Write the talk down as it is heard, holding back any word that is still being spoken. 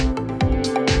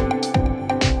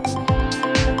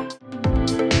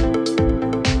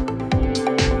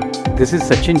this is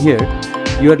Sachin here.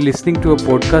 You are listening to a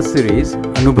podcast series,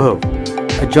 Anubhav,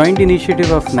 a joint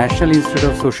initiative of National Institute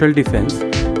of Social Defence,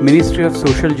 Ministry of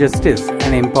Social Justice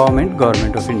and Empowerment,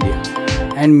 Government of India,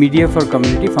 and Media for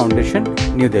Community Foundation,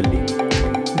 New Delhi.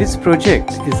 This project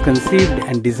is conceived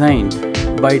and designed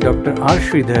by Dr. R.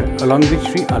 Sridhar along with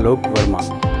Sri Alok Verma.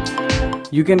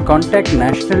 You can contact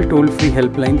National Toll-Free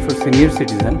Helpline for Senior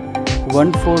Citizen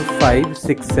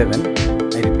 14567,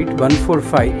 I repeat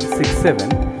 14567,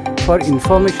 for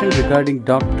information regarding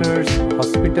doctors,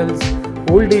 hospitals,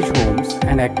 old age homes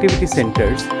and activity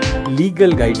centers,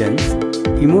 legal guidance,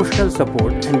 emotional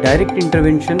support and direct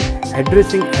intervention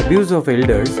addressing abuse of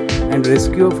elders and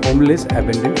rescue of homeless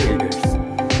abandoned elders.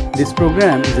 This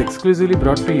program is exclusively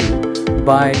brought to you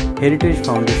by Heritage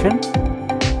Foundation.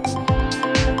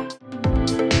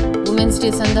 Women's day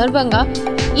సందర్భంగా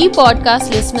ఈ podcast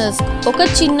listeners ఒక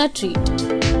చిన్న treat.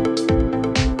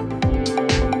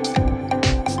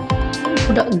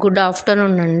 Good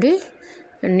afternoon అండి.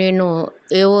 నేను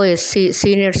ఏఓఎస్సి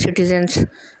senior citizens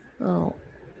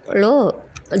లో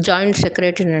joint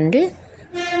secretary అండి.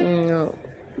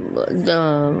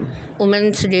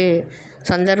 Women's day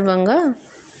సందర్భంగా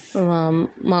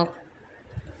మా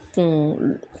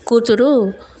కూతురు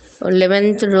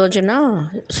 11th రోజున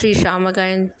శ్రీ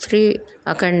శ్యామగాయత్రి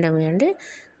అకాడమీ అండి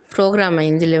ప్రోగ్రామ్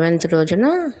అయింది. 11th రోజున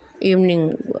ఈవినింగ్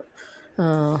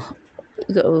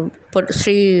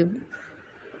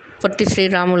పొట్టి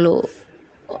శ్రీరాములు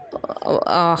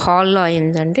హాల్లో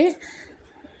అయిందండి.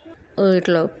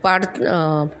 ఇట్లా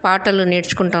పాటలు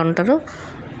నేర్చుకుంటూ ఉంటారు.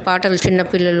 పాటలు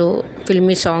చిన్నపిల్లలు,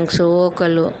 ఫిల్మీ సాంగ్స్,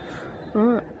 ఓకలు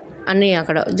అన్నీ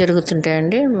అక్కడ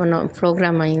జరుగుతుంటాయండి. మన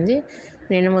ప్రోగ్రామ్ అయింది.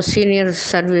 నేను సీనియర్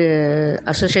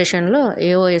అసోసియేషన్లో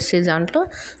ఏఓఎస్సి దాంట్లో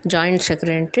జాయింట్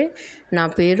సెక్రటరీ. నా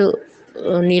పేరు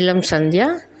నీలం సంధ్య.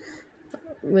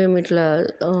 మేము ఇట్లా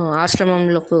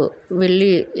ఆశ్రమంలోకి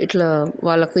వెళ్ళి ఇట్లా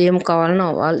వాళ్ళకు ఏం కావాలనో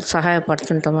వాళ్ళు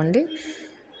సహాయపడుతుంటామండి.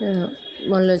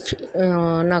 మళ్ళీ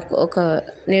నాకు ఒక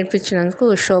నేర్పించినందుకు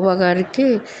శోభా గారికి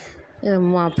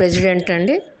మా ప్రెసిడెంట్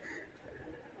అండి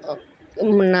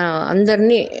నా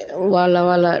అందరినీ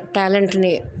వాళ్ళ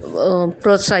టాలెంట్ని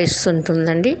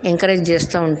ప్రోత్సహిస్తుంటుందండి, ఎంకరేజ్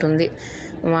చేస్తూ ఉంటుంది.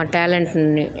 మా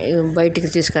టాలెంట్ని బయటికి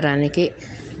తీసుకురానికి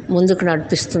ముందుకు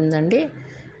నడిపిస్తుందండి.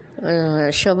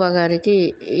 శోభా గారికి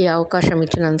ఈ అవకాశం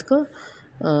ఇచ్చినందుకు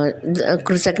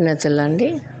కృతజ్ఞతలు అండి.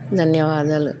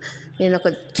 ధన్యవాదాలు. నేను ఒక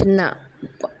చిన్న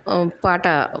పాట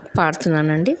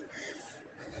పాడుతున్నానండి.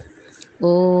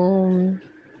 ఓం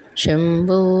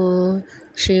శంభో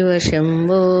శివ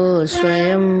శంభో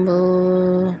స్వయంభో,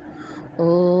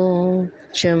 ఓం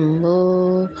శంభో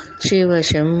శివ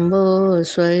శంభో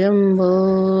స్వయంభో,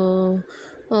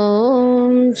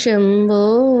 ఓం శంభో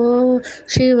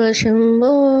శివ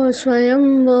శంభో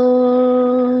స్వయంభో,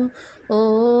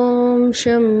 ఓం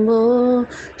శంభో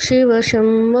శివ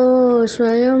శంభో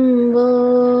స్వయంభో.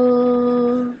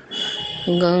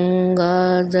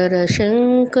 గంగాధర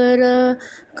శంకర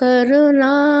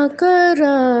కరుణాకర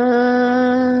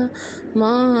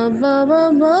మా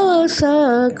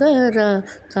భవసాగర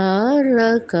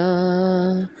తారక,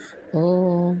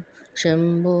 ఓం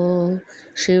శంభో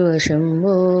శివ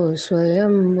శంభో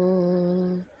స్వయంభో,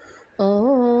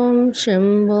 ఓం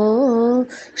శంభో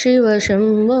శివ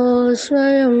శంభో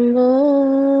స్వయంభో,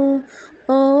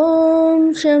 ఓం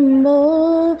శంభో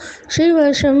శివ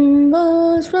శంభో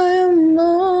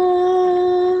స్వయంభో.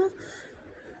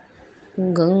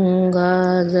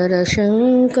 గంగాధర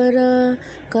శంకర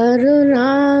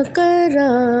కరుణాకర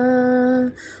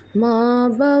మా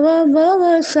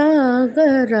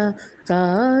భవసాగర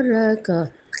తారక,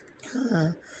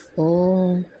 ఓం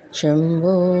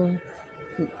శంభో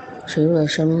శివ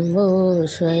శంభో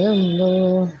స్వయంభో.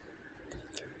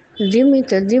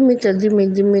 దిమిత దిమిత దిమి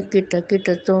దిమి కిట కిట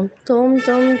తోం తోం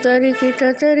తోం తరి కిట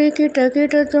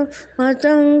కిట తోం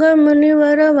మతంగ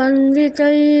మునివర వందిత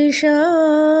ఈశా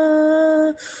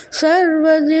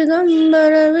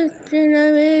సర్వదిగంబర విచ్చిన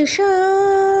వేష.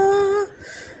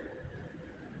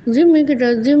 దిమికిట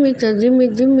దిమిత దిమి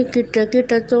దిమి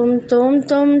కిట తోం తోం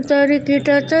తోం తరి కిట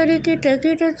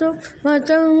తోం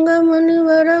మతంగ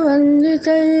మునివర వందిత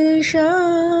ఈశా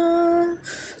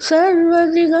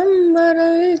సర్వదిగంబర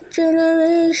విచ్చిన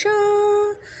వేష.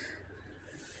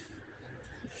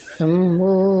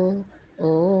 శంభో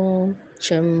ఓం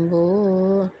శంభో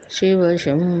శివ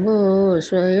శంభో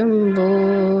స్వయంభో,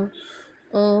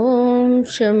 ఓం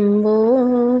శంభో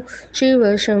శివ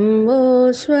శంభో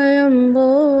స్వయంభో,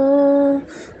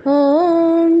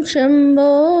 ఓం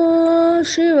Shambho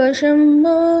Shiva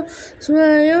Shambho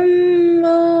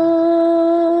స్వయంభో.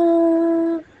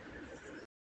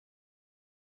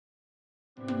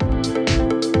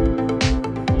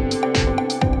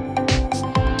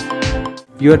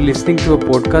 You are listening to a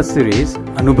podcast series,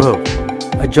 Anubhav,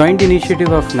 a joint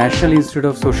initiative of National Institute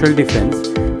of Social Defense,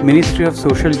 Ministry of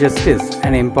Social Justice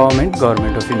and Empowerment,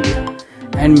 Government of India,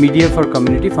 and Media for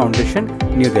Community Foundation,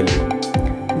 New Delhi.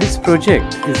 This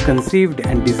project is conceived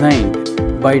and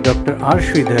designed by Dr. R.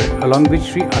 Sridhar along with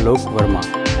Sri Alok Verma.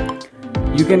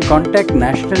 You can contact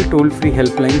National Toll-Free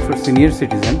Helpline for Senior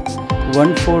Citizen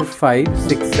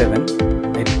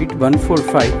 14567, I repeat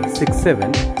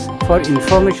 14567, for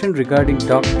information regarding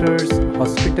doctors,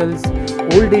 hospitals,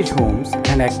 old age homes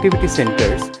and activity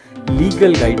centers,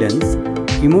 legal guidance,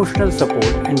 emotional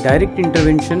support and direct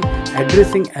intervention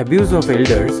addressing abuse of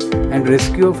elders and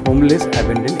rescue of homeless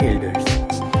abandoned elders.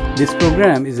 This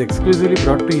program is exclusively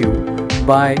brought to you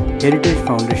by Heritage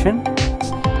Foundation,